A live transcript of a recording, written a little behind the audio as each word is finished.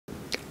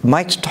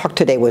My talk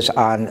today was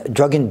on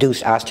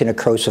drug-induced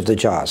osteonecrosis of the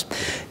jaws.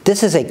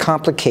 This is a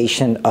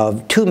complication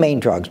of two main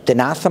drugs,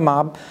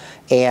 denosumab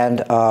and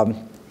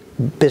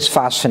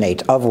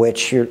bisphosphonate, of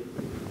which you're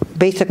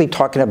basically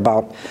talking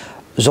about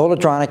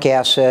zoledronic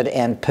acid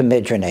and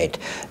pamidronate.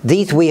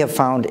 These we have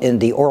found in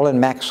the oral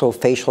and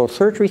maxillofacial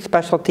surgery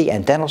specialty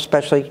and dental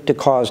specialty to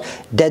cause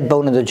dead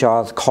bone in the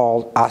jaws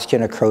called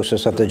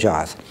osteonecrosis of the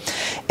jaws.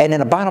 And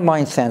in a bottom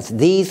line sense,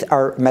 these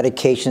are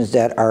medications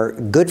that are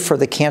good for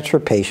the cancer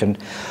patient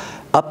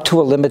up to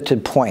a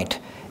limited point.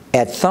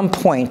 At some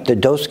point, the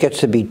dose gets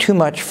to be too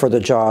much for the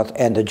jaws,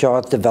 and the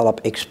jaws develop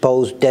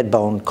exposed dead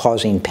bone,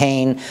 causing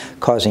pain,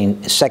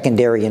 causing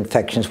secondary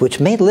infections, which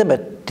may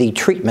limit the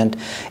treatment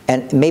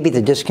and maybe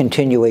the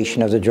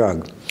discontinuation of the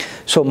drug.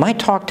 So my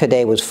talk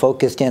today was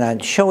focused in on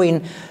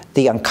showing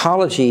the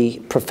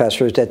oncology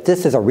professors that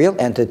this is a real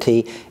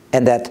entity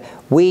and that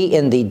we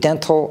in the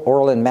dental,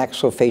 oral, and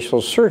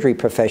maxillofacial surgery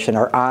profession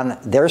are on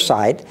their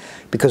side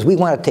because we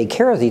want to take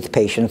care of these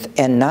patients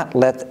and not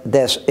let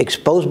this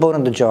exposed bone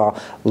in the jaw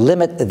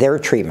limit their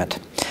treatment.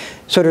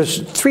 So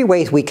there's three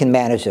ways we can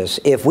manage this.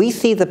 If we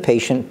see the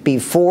patient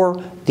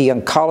before the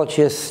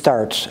oncologist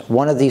starts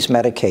one of these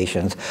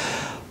medications,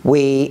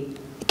 we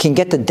can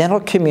get the dental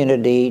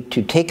community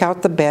to take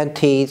out the bad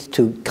teeth,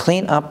 to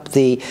clean up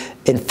the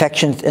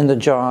infections in the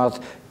jaws,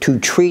 to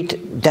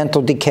treat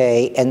dental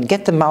decay, and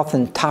get the mouth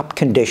in top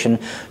condition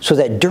so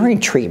that during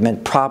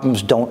treatment,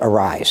 problems don't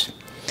arise.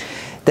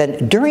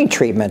 Then during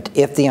treatment,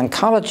 if the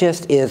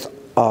oncologist is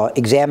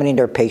examining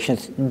their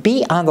patients,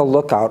 be on the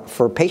lookout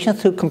for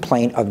patients who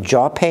complain of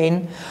jaw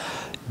pain,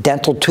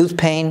 dental tooth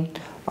pain,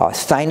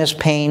 sinus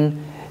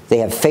pain, they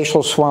have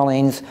facial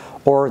swellings,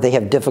 or they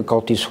have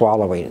difficulty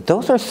swallowing.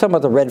 Those are some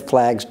of the red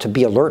flags to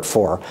be alert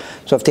for.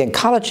 So if the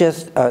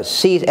oncologist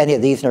sees any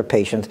of these in their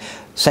patients,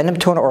 send them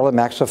to an oral and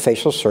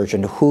maxillofacial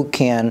surgeon who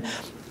can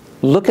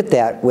look at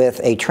that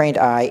with a trained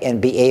eye and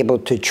be able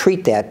to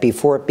treat that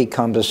before it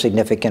becomes a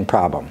significant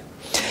problem.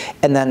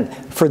 And then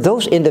for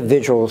those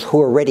individuals who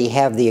already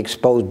have the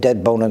exposed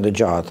dead bone in the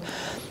jaws,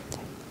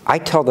 I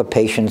tell the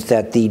patients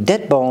that the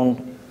dead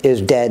bone is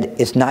dead,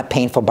 it's not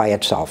painful by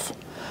itself.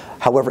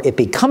 However, it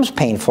becomes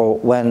painful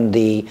when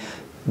the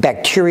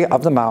bacteria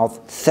of the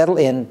mouth settle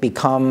in,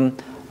 become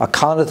a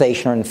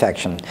colonization or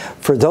infection.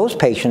 For those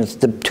patients,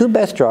 the two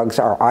best drugs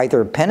are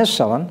either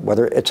penicillin,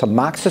 whether it's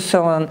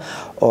amoxicillin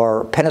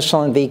or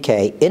penicillin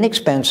VK,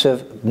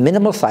 inexpensive,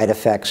 minimal side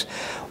effects,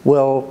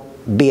 will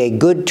be a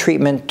good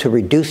treatment to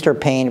reduce their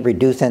pain,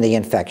 reduce any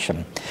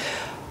infection.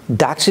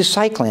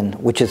 Doxycycline,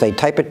 which is a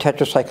type of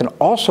tetracycline,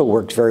 also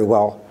works very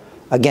well.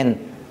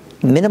 Again,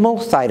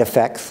 minimal side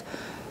effects,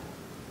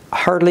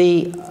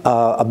 hardly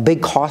a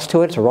big cost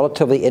to it. It's a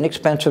relatively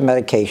inexpensive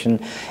medication.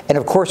 And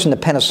of course, in the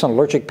penicillin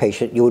allergic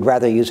patient, you would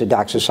rather use a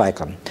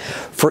doxycycline.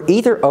 For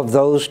either of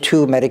those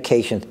two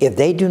medications, if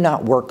they do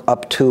not work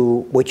up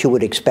to what you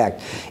would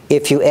expect,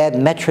 if you add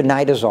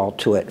metronidazole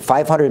to it,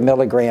 500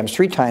 milligrams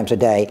 3 times a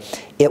day,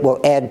 it will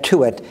add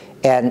to it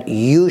and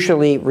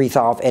usually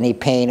resolve any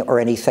pain or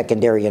any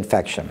secondary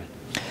infection.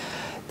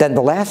 Then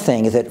the last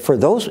thing is that for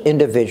those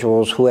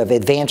individuals who have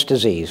advanced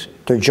disease,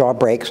 their jaw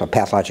breaks, a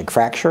pathologic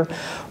fracture,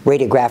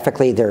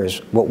 radiographically there's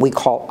what we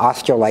call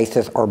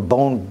osteolysis or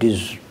bone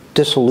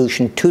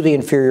dissolution to the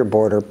inferior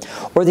border,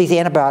 or these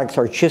antibiotics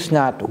are just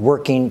not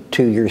working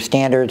to your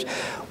standards,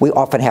 we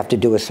often have to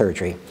do a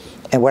surgery.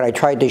 And what I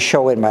tried to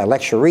show in my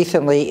lecture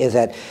recently is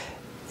that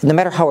no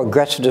matter how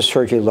aggressive the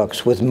surgery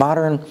looks, with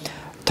modern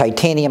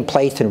titanium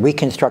plates and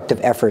reconstructive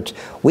efforts,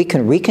 we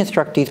can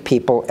reconstruct these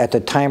people at the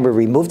time we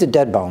remove the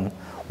dead bone,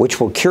 which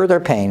will cure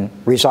their pain,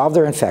 resolve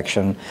their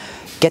infection,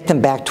 get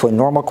them back to a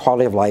normal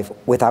quality of life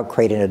without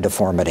creating a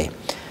deformity.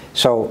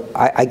 So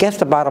I guess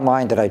the bottom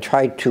line that I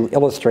tried to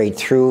illustrate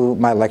through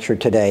my lecture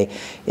today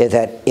is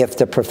that if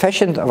the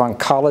professions of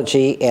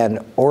oncology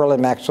and oral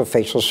and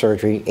maxillofacial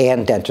surgery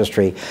and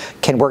dentistry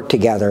can work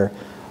together,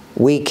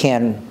 we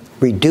can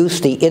reduce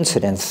the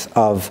incidence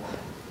of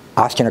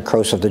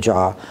osteonecrosis of the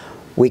jaw,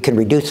 we can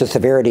reduce the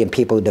severity in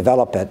people who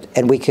develop it,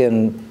 and we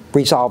can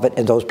resolve it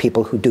in those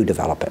people who do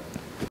develop it.